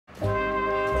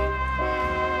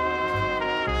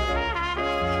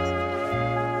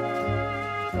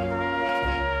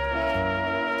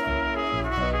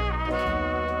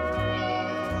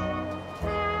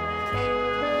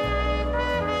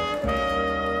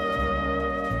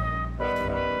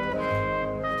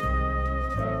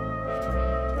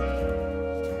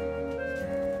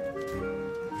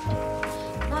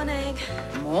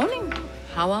Morning.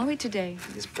 How are we today?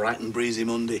 It's bright and breezy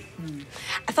Monday.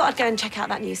 I thought I'd go and check out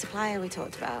that new supplier we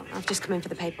talked about. I've just come in for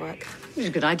the paperwork. It's a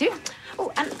good idea.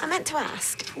 Oh, and I meant to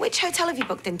ask, which hotel have you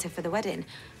booked into for the wedding?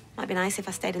 Might be nice if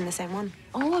I stayed in the same one.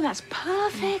 Oh, that's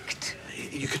perfect.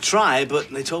 You could try, but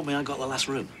they told me I got the last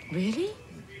room. Really?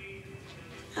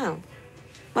 Oh.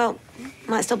 Well,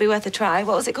 might still be worth a try.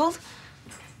 What was it called?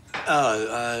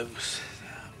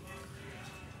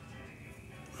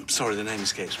 Sorry, the name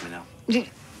escapes me now.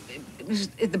 It was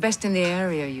the best in the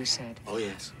area, you said. Oh,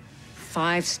 yes.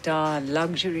 5-star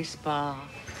luxury spa.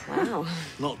 Wow.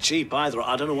 Not cheap either.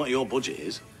 I don't know what your budget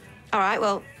is. All right,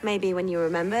 well, maybe when you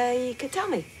remember, you could tell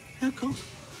me. Yeah, of course.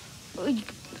 Well, you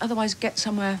could otherwise get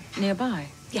somewhere nearby.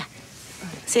 Yeah.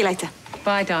 See you later.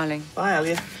 Bye, darling. Bye,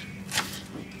 Alia.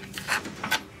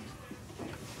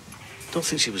 Don't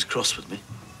think she was cross with me.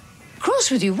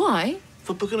 Cross with you? Why?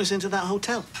 For booking us into that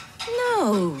hotel.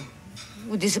 No.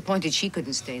 Well, disappointed she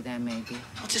couldn't stay there, maybe.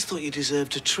 I just thought you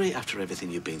deserved a treat after everything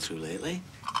you've been through lately.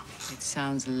 It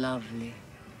sounds lovely.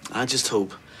 I just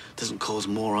hope it doesn't cause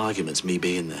more arguments, me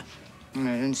being there. I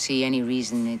don't see any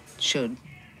reason it should.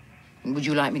 Would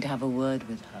you like me to have a word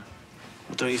with her?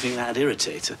 Well, don't you think that'd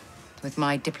irritate her? With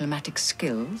my diplomatic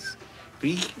skills? But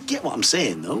you get what I'm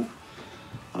saying, though.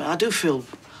 I mean, I do feel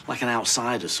like an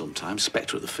outsider sometimes,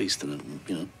 spectre at the feast and,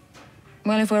 you know.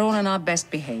 Well, if we're all on our best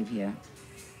behaviour,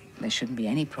 there shouldn't be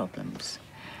any problems.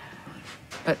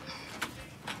 But,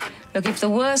 look, if the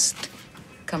worst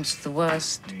comes to the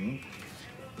worst,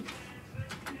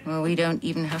 well, we don't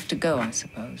even have to go, I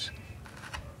suppose.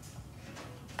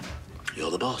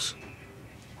 You're the boss.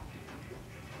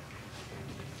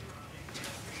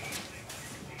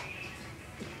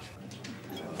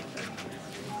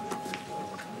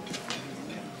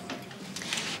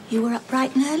 You were up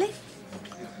bright and early?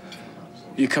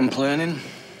 You complaining?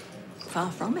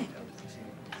 Far from it.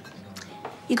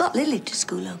 You got Lily to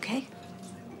school okay?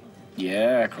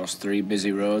 Yeah, across 3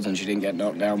 busy roads and she didn't get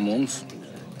knocked down once.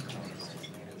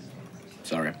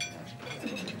 Sorry.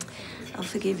 I'll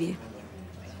forgive you.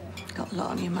 Got a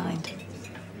lot on your mind.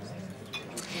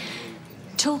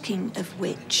 Talking of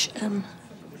which, have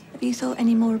you thought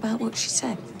any more about what she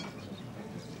said?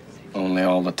 Only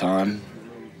all the time.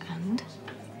 And?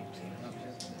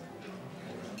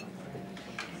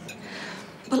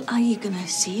 Well, are you gonna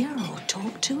see her or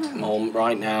talk to her? Mum,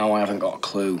 right now I haven't got a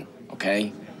clue,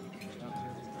 okay?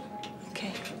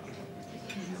 Okay.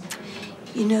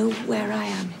 You know where I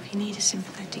am if you need a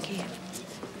sympathetic ear.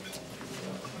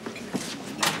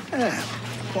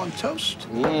 One toast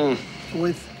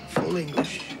with full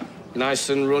English. Nice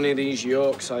and runny, these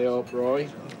yolks, I hope, Roy.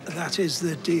 That is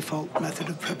the default method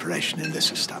of preparation in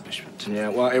this establishment. Yeah,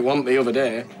 well, it wasn't the other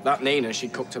day. That Nina, she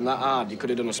cooked him that hard. You could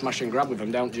have done a smash and grab with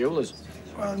him down at Jeweller's.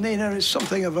 Well, Nina is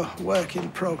something of a work in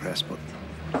progress, but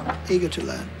eager to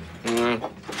learn. That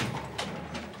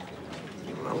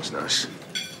was nice.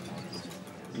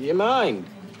 You mind?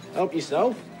 Help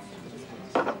yourself.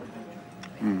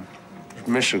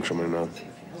 Missing something now.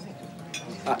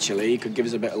 Actually, you could give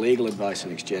us a bit of legal advice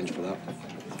in exchange for that.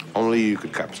 Only you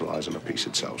could capitalise on a piece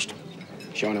of toast.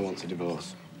 Shawnee wants a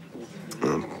divorce.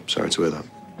 Sorry to hear that.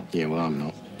 Yeah, well, I'm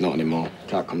not. Not anymore.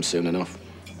 Can't come soon enough.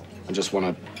 I just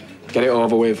want to get it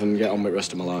over with and get on with the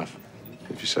rest of my life.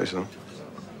 If you say so.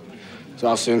 So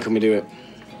how soon can we do it?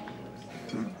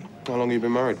 How long have you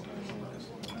been married?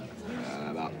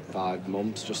 About 5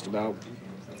 months, just about.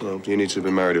 Well, you need to have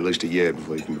been married at least a year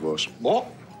before you can divorce. What?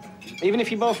 Even if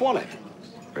you both want it?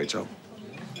 Right so.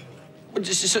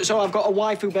 So I've got a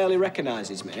wife who barely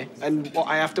recognises me, and what,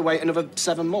 I have to wait another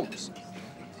 7 months?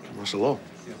 That's the law.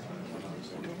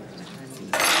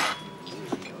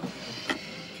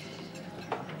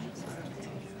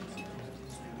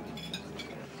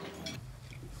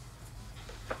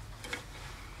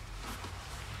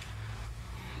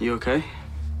 You okay?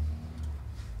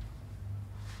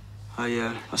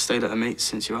 I stayed at a mate's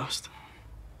since you asked.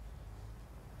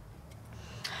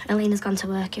 Alina's gone to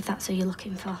work, if that's who you're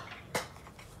looking for.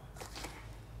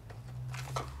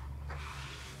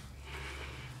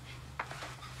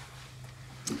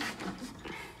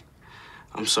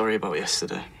 I'm sorry about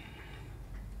yesterday.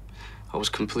 I was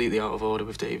completely out of order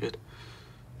with David.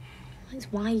 It's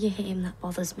why you hit him that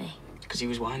bothers me. Because he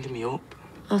was winding me up.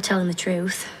 I'll tell him the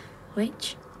truth.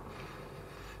 Which?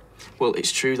 Well,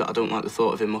 it's true that I don't like the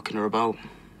thought of him mucking her about.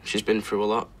 She's been through a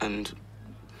lot, and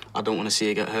I don't want to see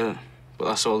her get hurt. But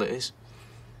that's all it is.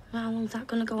 How long's that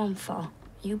going to go on for?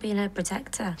 You being her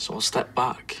protector. So I'll step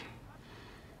back.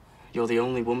 You're the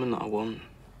only woman that I want.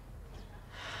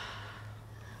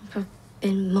 I've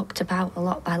been mucked about a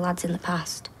lot by lads in the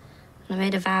past. And I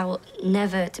made a vow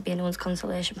never to be anyone's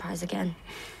consolation prize again.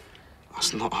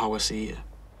 That's not how I see it.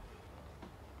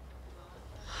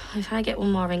 If I get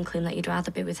one more inkling that you'd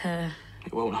rather be with her...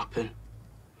 It won't happen.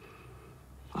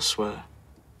 I swear.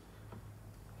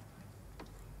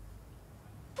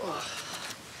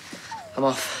 I'm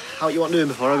off. How you want doing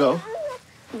before I go?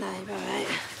 No, you're all right.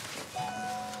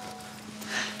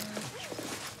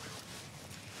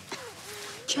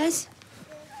 Ches,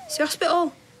 it's the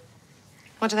hospital.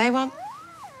 What do they want?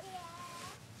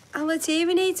 Alan's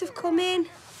hearing aids have come in.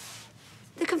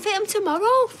 They can fit him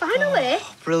tomorrow, finally.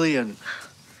 Oh, brilliant.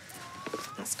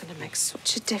 That's going to make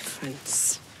such a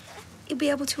difference. He'll be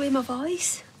able to hear my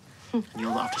voice. And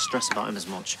you'll not have to stress about him as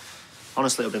much.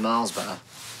 Honestly, it'll be miles better.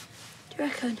 Do you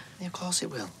reckon? Yeah, of course it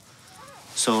will.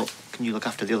 So, can you look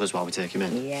after the others while we take him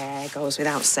in? Yeah, it goes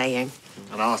without saying.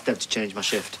 And I'll ask Deb to change my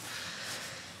shift.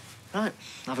 Right,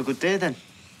 have a good day then.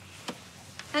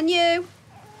 And you?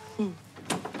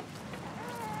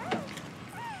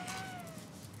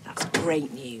 That's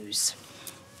great news.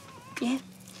 Yeah.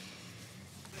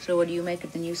 So what do you make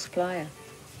of the new supplier?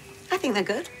 I think they're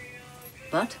good.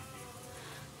 But?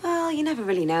 Well, you never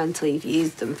really know until you've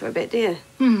used them for a bit, do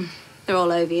you? They're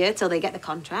all over you till they get the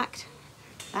contract.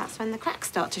 That's when the cracks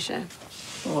start to show.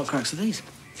 Well, what cracks are these?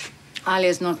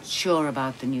 Alia's not sure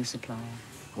about the new supplier.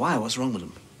 Why? What's wrong with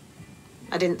them?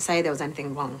 I didn't say there was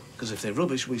anything wrong. Because if they're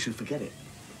rubbish, we should forget it.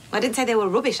 I didn't say they were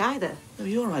rubbish either. No,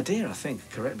 your idea, I think.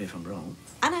 Correct me if I'm wrong.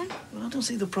 I know. Well, I don't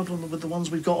see the problem with the ones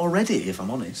we've got already, if I'm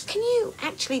honest. Can you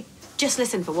actually just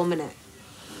listen for 1 minute?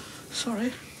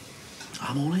 Sorry.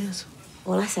 I'm all ears.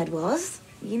 All I said was,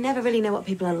 you never really know what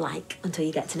people are like until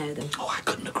you get to know them. Oh, I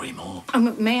couldn't agree more.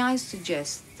 May I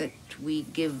suggest that we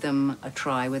give them a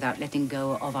try without letting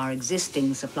go of our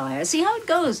existing supplier? See how it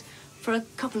goes for a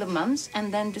couple of months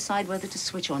and then decide whether to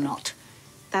switch or not.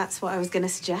 That's what I was going to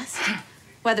suggest.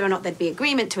 Whether or not there'd be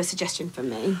agreement to a suggestion from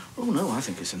me. Oh, no, I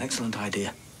think it's an excellent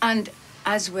idea. And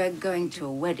as we're going to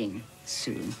a wedding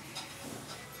soon,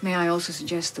 may I also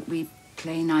suggest that we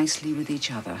play nicely with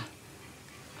each other?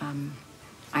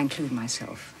 I include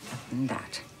myself in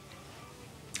that.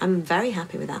 I'm very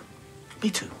happy with that. Me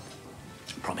too.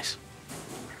 Promise.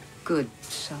 Good.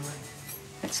 So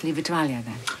let's leave it to Alia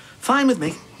then. Fine with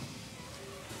me.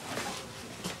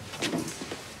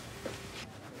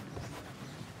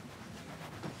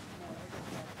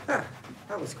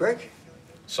 That was quick.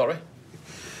 Sorry?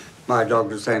 My dog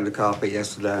was stained the carpet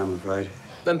yesterday, I'm afraid.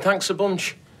 Then thanks a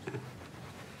bunch.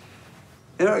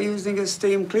 You're not using a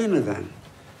steam cleaner, then?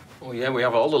 Oh, yeah, we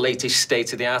have all the latest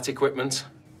state-of-the-art equipment.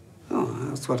 Oh,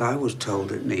 that's what I was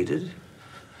told it needed.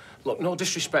 Look, no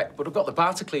disrespect, but I've got the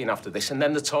bar to clean after this and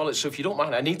then the toilet, so if you don't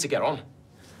mind, I need to get on.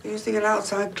 You're using an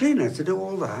outside cleaner to do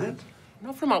all that?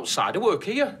 Not from outside, I work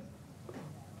here.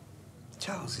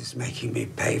 Charles is making me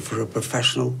pay for a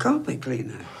professional carpet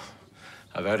cleaner.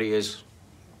 I bet he is.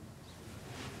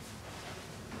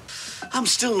 I'm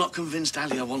still not convinced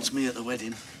Alia wants me at the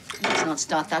wedding. Let's not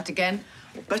start that again.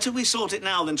 Well, better we sort it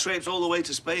now than traipse all the way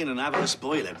to Spain and have her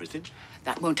spoil everything.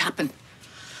 That won't happen.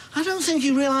 I don't think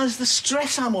you realise the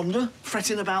stress I'm under,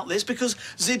 fretting about this, because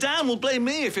Zidane will blame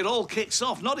me if it all kicks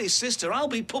off, not his sister. I'll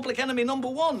be public enemy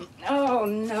 #1. Oh,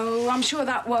 no, I'm sure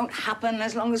that won't happen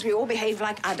as long as we all behave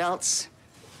like adults.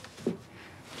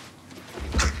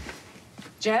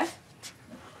 Jeff?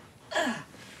 Are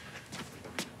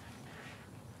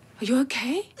you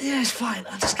okay? Yeah, it's fine.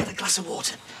 I'll just get a glass of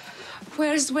water.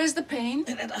 Where's the pain?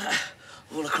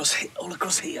 All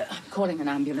across here. I'm calling an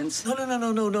ambulance.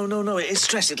 No. It's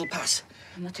stress. It'll pass.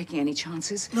 I'm not taking any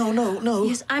chances. No.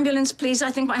 Yes, ambulance, please.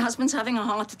 I think my husband's having a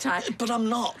heart attack. But I'm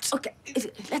not. Okay,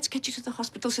 let's get you to the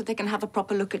hospital so they can have a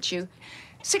proper look at you.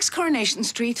 6 Coronation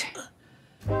Street.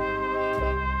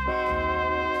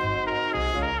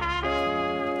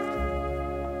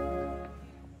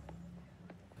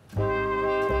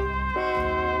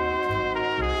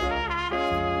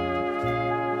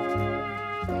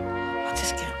 I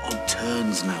just get odd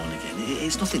turns now and again.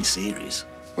 It's nothing serious.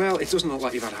 Well, it doesn't look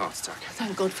like you've had a heart attack.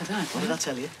 Thank God for that. What did I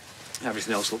tell you?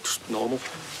 Everything else looks normal.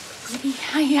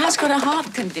 He has got a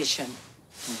heart condition.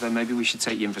 Well, then maybe we should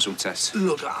take you in for some tests.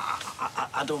 Look,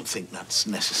 I don't think that's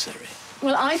necessary.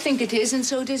 Well, I think it is, and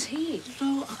so does he.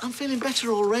 No, I'm feeling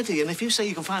better already, and if you say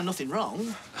you can find nothing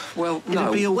wrong... Well, no.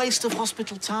 It'd be a waste of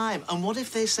hospital time. And what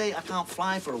if they say I can't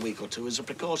fly for a week or two as a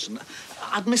precaution?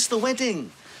 I'd miss the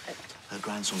wedding. Her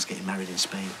grandson's getting married in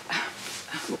Spain.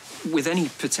 With any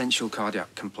potential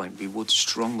cardiac complaint, we would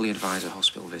strongly advise a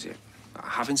hospital visit.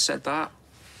 Having said that,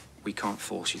 we can't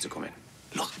force you to come in.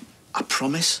 Look, I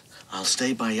promise I'll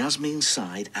stay by Yasmin's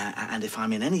side, and if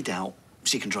I'm in any doubt,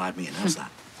 she can drive me in. How's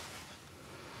that?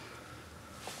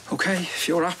 OK, if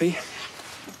you're happy.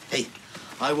 Hey,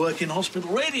 I work in hospital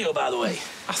radio, by the way.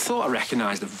 I thought I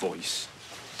recognised the voice.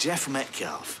 Jeff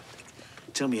Metcalf.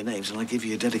 Tell me your names and I'll give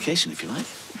you a dedication if you like.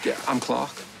 Yeah, I'm Clark.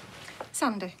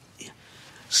 Sandy.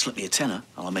 Slip me a tenner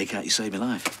and I'll make out you saved my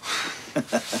life.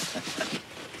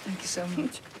 Thank you so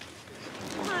much.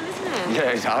 Fun, isn't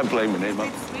it? Yeah, I blame him, man.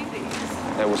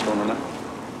 Yeah, what's going on there?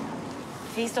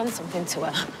 He's done something to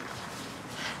her.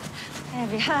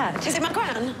 Have you heard? Is it my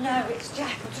gran? No, it's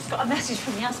Jeff. I've just got a message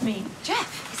from Yasmin.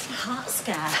 Jeff? It's a heart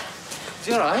scare. Is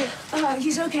he all right?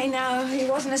 He's okay now. He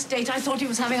was in a state. I thought he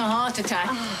was having a heart attack.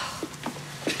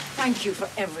 Thank you for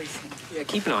everything. Yeah,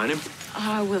 keep an eye on him.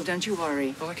 I will, don't you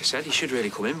worry. Well, like I said, he should really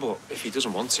come in, but if he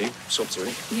doesn't want to, it's up to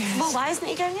him. Yes. Well, why isn't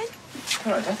he going in?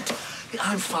 All right, Dad. Yeah,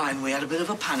 I'm fine. We had a bit of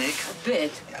a panic. A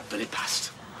bit? Yeah, but it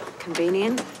passed.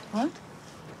 Convenient. What?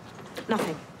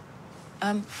 Nothing.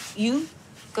 You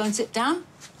go and sit down.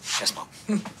 Yes,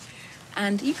 Mum.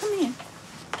 And you come here.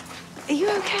 Are you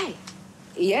okay?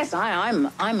 Yes, I'm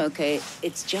okay.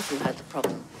 It's Jeff who had the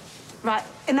problem. Right,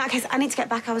 in that case, I need to get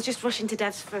back. I was just rushing to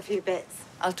Dev's for a few bits.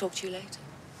 I'll talk to you later.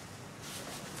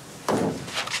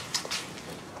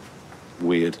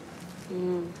 Weird.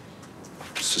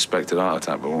 Suspected heart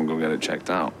attack, but won't go get it checked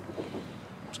out.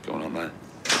 What's going on there?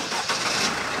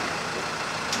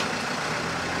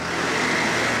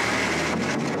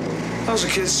 How's the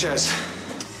kids, Chess?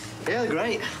 Yeah,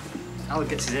 great. Alec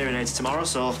gets his hearing aids tomorrow,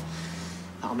 so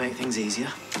that'll make things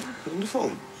easier.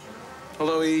 Wonderful.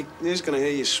 Although he is going to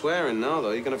hear you swearing now,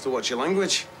 though. You're going to have to watch your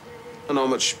language. I know how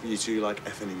much you two like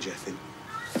effing and jeffing.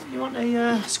 You want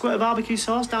a squirt of barbecue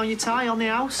sauce down your tie on the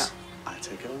house? I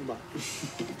take it all back.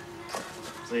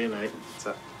 See you, mate. What's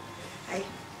that? Hey,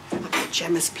 I bet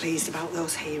Gemma's pleased about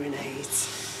those hearing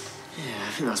aids. Yeah,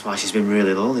 I think that's why she's been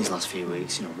really low these last few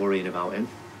weeks, you know, worrying about him.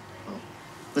 Well,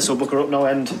 this will book her up no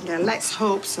end. Yeah, let's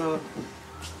hope so.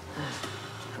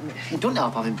 I mean, it doesn't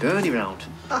help having Bernie round.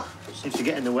 Seems to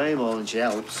get in the way more than she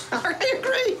helps. I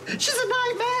agree. She's a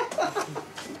nightmare.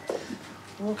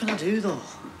 What can I do, though?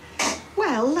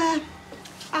 Well,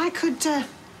 I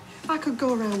could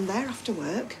go around there after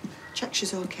work, check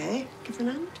she's okay, give her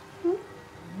an hand. You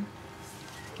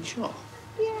sure?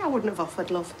 Yeah, I wouldn't have offered,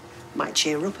 love. Might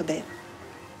cheer her up a bit.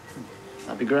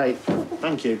 That'd be great.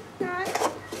 Thank you.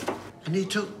 And he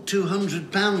took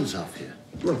 £200 off you?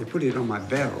 Well, they put it on my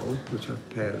bill, which I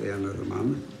pay at the end of the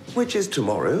month. Which is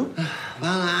tomorrow.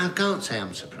 Well, I can't say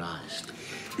I'm surprised.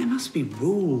 There must be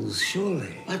rules,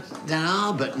 surely. But there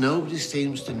are, but nobody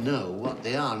seems to know what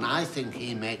they are. And I think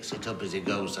he makes it up as he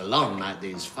goes along, like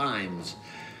these fines.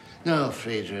 No,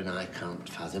 Frieda and I can't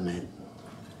fathom it.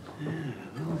 Yeah,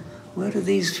 well, where do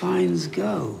these fines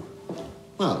go?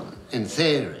 Well, in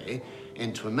theory,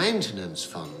 into a maintenance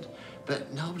fund.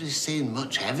 But nobody's seen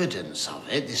much evidence of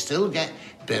it. They still get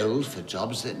billed for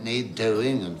jobs that need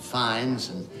doing and fines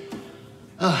and...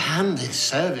 Oh, and this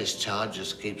service charge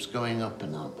just keeps going up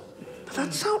and up. But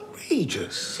that's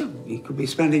outrageous. He could be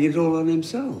spending it all on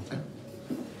himself.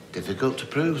 Difficult to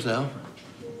prove, though.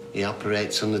 He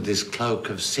operates under this cloak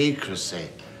of secrecy,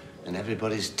 and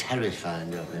everybody's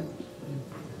terrified of him.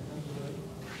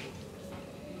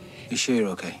 You sure you're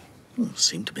okay? Well,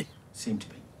 seem to be. Seem to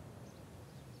be.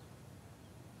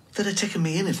 They'd have taken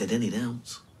me in if they'd any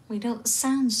doubts. We don't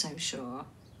sound so sure.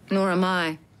 Nor am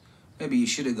I. Maybe you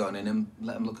should have gone in and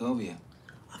let him look over you.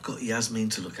 I've got Yasmin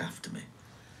to look after me.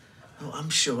 Oh, I'm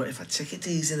sure if I take it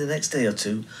easy the next day or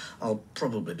two, I'll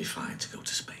probably be fine to go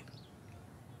to Spain.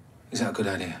 Is that a good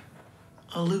idea?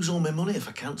 I'll lose all my money if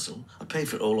I cancel. I paid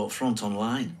for it all up front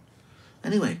online.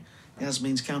 Anyway,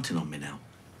 Yasmin's counting on me now.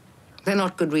 They're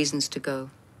not good reasons to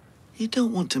go. You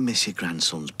don't want to miss your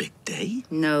grandson's big day?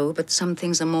 No, but some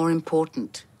things are more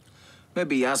important.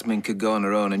 Maybe Yasmin could go on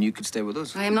her own and you could stay with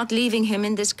us. I am not leaving him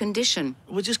in this condition.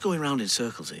 We're just going round in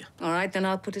circles here. All right, then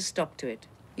I'll put a stop to it.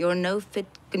 You're in no fit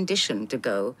condition to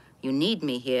go. You need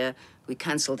me here. We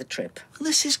cancel the trip.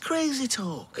 This is crazy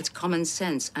talk. It's common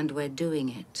sense, and we're doing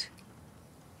it.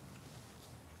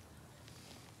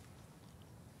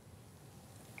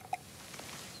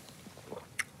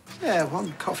 Yeah,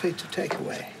 one coffee to take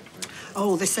away.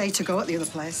 Oh, they say to go at the other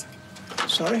place.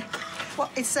 Sorry? Well,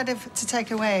 instead of to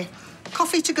take away,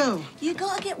 coffee to go. You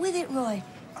gotta get with it, Roy.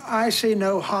 I see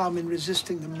no harm in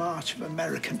resisting the march of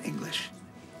American English.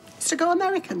 It's to go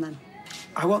American, then?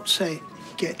 I won't say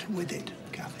get with it,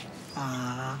 Kathy.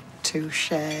 Ah,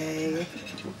 touche.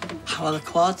 How are the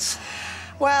quads?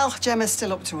 Well, Gemma's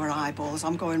still up to her eyeballs.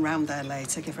 I'm going round there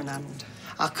later, give her an hand.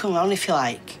 I'll come round if you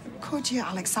like. Could you,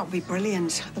 Alex? That would be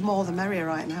brilliant. The more the merrier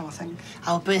right now, I think.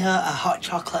 I'll bring her a hot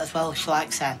chocolate as well if she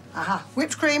likes them. Aha.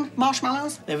 Whipped cream,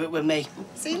 marshmallows. Leave it with me.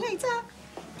 See you later.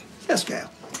 Yes, Gail.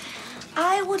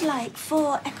 I would like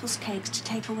 4 Eccles cakes to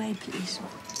take away, please.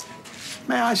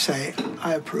 May I say,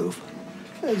 I approve.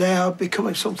 They are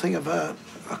becoming something of a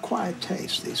acquired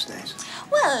taste these days.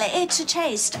 Well, it's a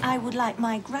taste I would like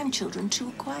my grandchildren to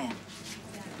acquire.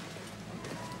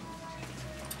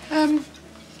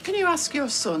 Can you ask your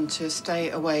son to stay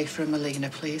away from Alina,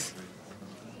 please?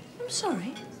 I'm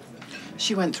sorry.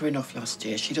 She went through enough last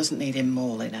year. She doesn't need him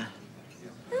mauling her.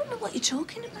 I don't know what you're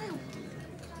talking about.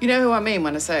 You know who I mean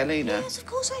when I say Alina? Yes, of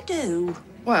course I do.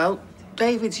 Well,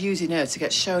 David's using her to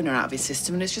get Shona out of his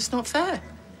system, and it's just not fair.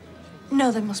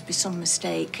 No, there must be some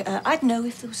mistake. I'd know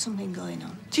if there was something going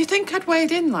on. Do you think I'd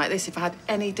wade in like this if I had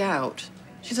any doubt?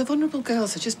 She's a vulnerable girl,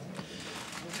 so just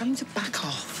tell him to back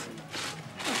off.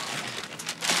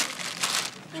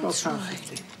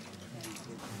 £12.50.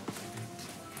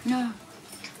 No,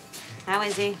 How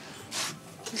is he?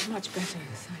 he's much better,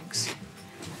 thanks.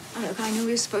 Oh, look, I knew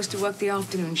he was supposed to work the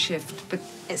afternoon shift, but...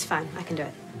 It's fine. I can do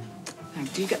it.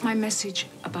 Thanks. Do you get my message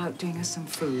about doing us some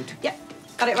food? Yep.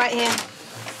 Got it right here.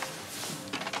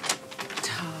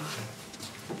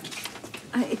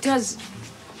 It does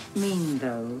mean,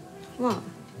 though... What?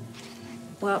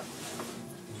 Well,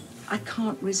 I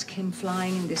can't risk him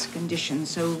flying in this condition,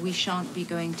 so we shan't be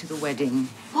going to the wedding.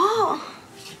 What?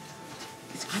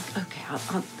 Okay,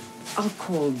 I'll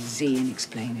call Z and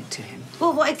explain it to him.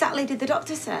 Well, what exactly did the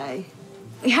doctor say?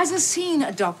 He hasn't seen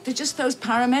a doctor, just those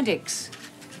paramedics.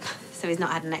 So he's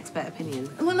not had an expert opinion?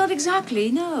 Well, not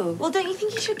exactly, no. Well, don't you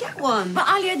think you should get one? But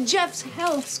Alia, Jeff's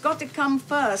health's got to come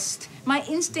first. My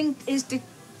instinct is to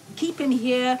keep him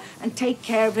here and take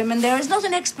care of him, and there is not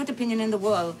an expert opinion in the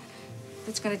world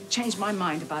that's going to change my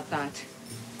mind about that.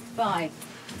 Bye.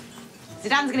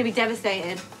 Zidane's going to be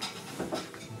devastated.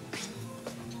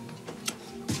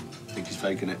 I think he's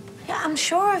faking it. Yeah, I'm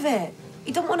sure of it.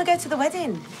 You don't want to go to the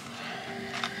wedding.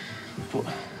 But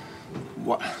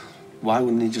why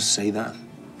wouldn't he just say that?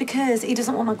 Because he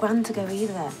doesn't want my gran to go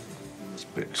either. It's a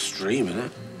bit extreme, isn't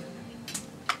it?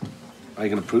 How are you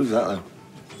going to prove that, though?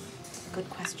 Good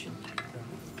question.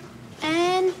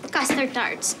 And custard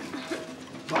tarts.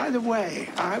 By the way,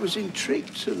 I was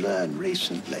intrigued to learn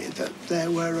recently that there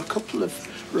were a couple of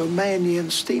Romanian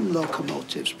steam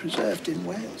locomotives preserved in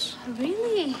Wales.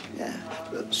 Really? Yeah,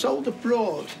 but sold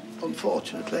abroad,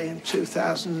 unfortunately, in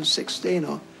 2016,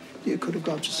 or you could have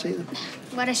gone to see them.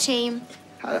 What a shame.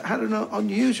 Had an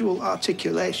unusual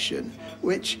articulation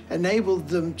which enabled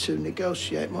them to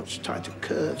negotiate much tighter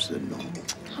curves than normal.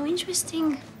 How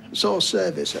interesting. Saw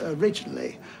service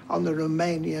originally on the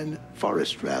Romanian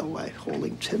Forest Railway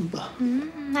hauling timber.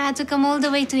 I had to come all the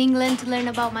way to England to learn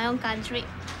about my own country.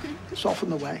 It's off on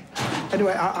the way.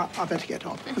 Anyway, I better get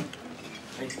on.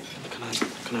 Hey, can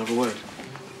I have a word?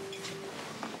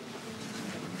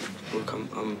 Look,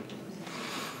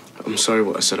 I'm sorry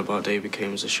what I said about David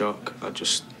came as a shock. I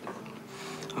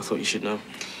thought you should know.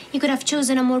 You could have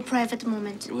chosen a more private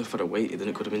moment. Well, if I'd have waited, then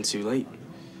it could have been too late.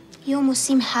 You almost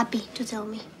seem happy to tell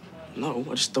me. No,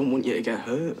 I just don't want you to get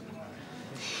hurt.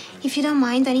 If you don't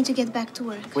mind, I need to get back to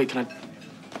work. Wait, can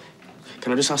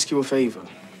I just ask you a favour?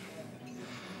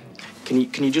 Can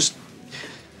you just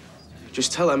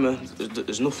tell Emma that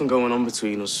there's nothing going on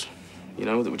between us, you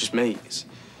know, that we're just mates?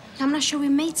 I'm not sure we're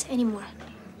mates anymore.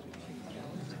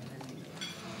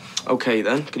 Okay,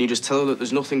 then. Can you just tell her that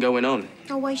there's nothing going on?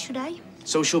 Oh, why should I?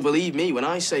 So she'll believe me when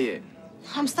I say it.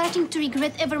 I'm starting to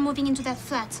regret ever moving into that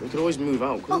flat. You could always move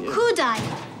out, couldn't you? Could I?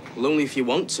 Well, only if you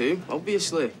want to,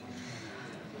 obviously.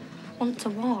 Want to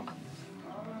what?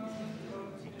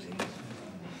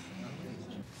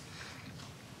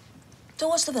 So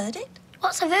what's the verdict?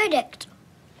 What's the verdict?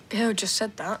 You just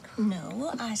said that.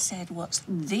 No, I said what's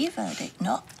the verdict,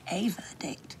 not a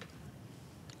verdict.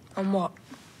 On what?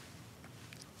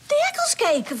 The Eccles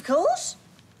cake, of course.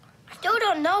 I still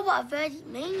don't know what a verdict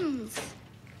means.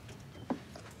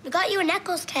 We got you an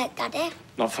Eccles cake, Daddy.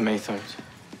 Not for me, thanks.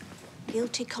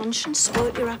 Guilty conscience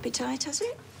spoilt your appetite, has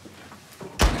it?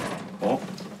 What?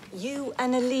 You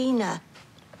and Alina.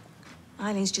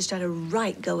 Eileen's just had a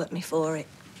right go at me for it.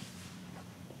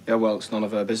 Yeah, well, it's none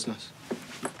of her business.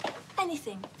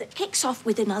 Anything that kicks off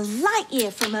within a light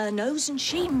year from her nose and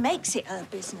she makes it her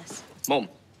business. Mum,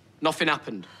 nothing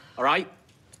happened, all right?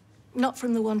 Not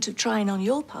from the want of trying on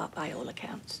your part, by all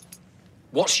accounts.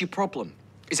 What's your problem?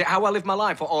 Is it how I live my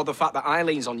life or the fact that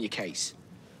Eileen's on your case?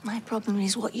 My problem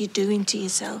is what you're doing to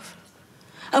yourself.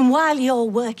 And while you're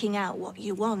working out what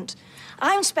you want,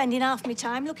 I'm spending half my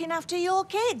time looking after your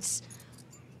kids.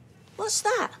 What's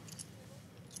that?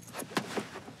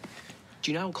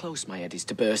 Do you know how close my head is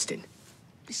to bursting?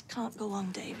 This can't go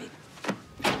on, David.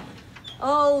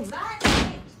 Oh, that's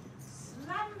it.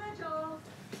 Slam the door.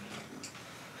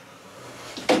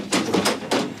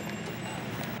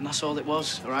 that's all it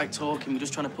was, all right? Talking. We're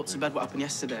just trying to put to bed what happened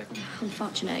yesterday.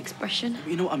 Unfortunate expression.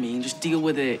 You know what I mean? Just deal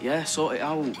with it, yeah? Sort it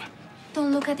out.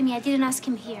 Don't look at me. I didn't ask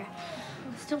him here.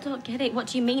 I still don't get it. What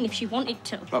do you mean if she wanted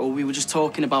to? Right, well, we were just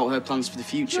talking about her plans for the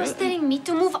future. You're telling me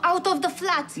to move out of the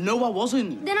flat. No, I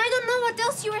wasn't. Then I don't know what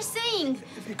else you were saying.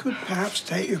 If you could perhaps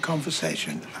take your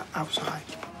conversation outside.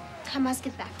 I must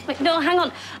get back. Wait, no, hang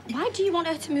on. Why do you want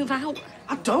her to move out?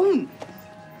 I don't.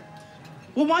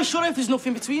 Well, why should I if there's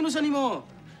nothing between us anymore?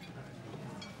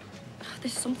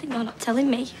 There's something you're not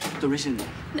telling me. There isn't.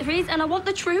 There is, and I want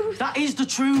the truth. That is the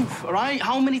truth, all right?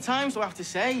 How many times do I have to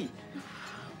say?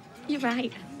 You're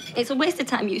right. It's a waste of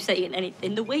time you saying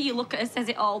anything. The way you look at her says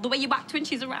it all. The way you act when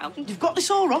she's around. You've got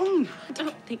this all wrong. I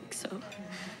don't think so.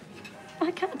 I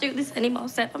can't do this anymore,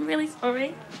 Seb. I'm really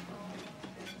sorry.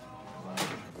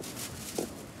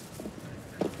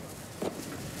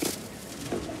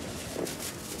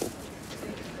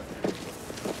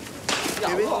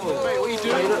 Mate, what are you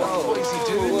doing? What is he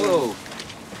doing? Whoa.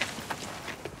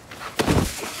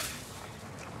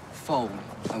 Phone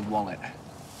and wallet.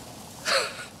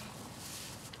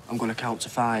 I'm gonna count to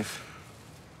 5.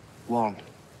 1,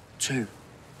 2,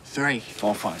 3,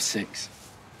 4, 5, 6.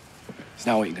 Is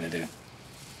that what you're gonna do?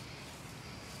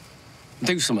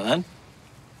 Do something then.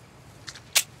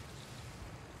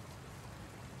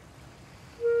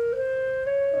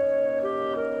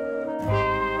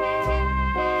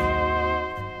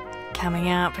 Coming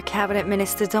up, Cabinet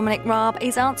Minister Dominic Raab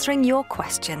is answering your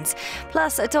questions.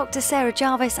 Plus, Dr. Sarah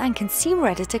Jarvis and consumer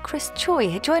editor Chris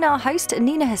Choi join our host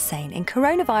Nina Hussain in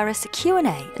Coronavirus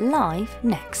Q&A live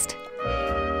next.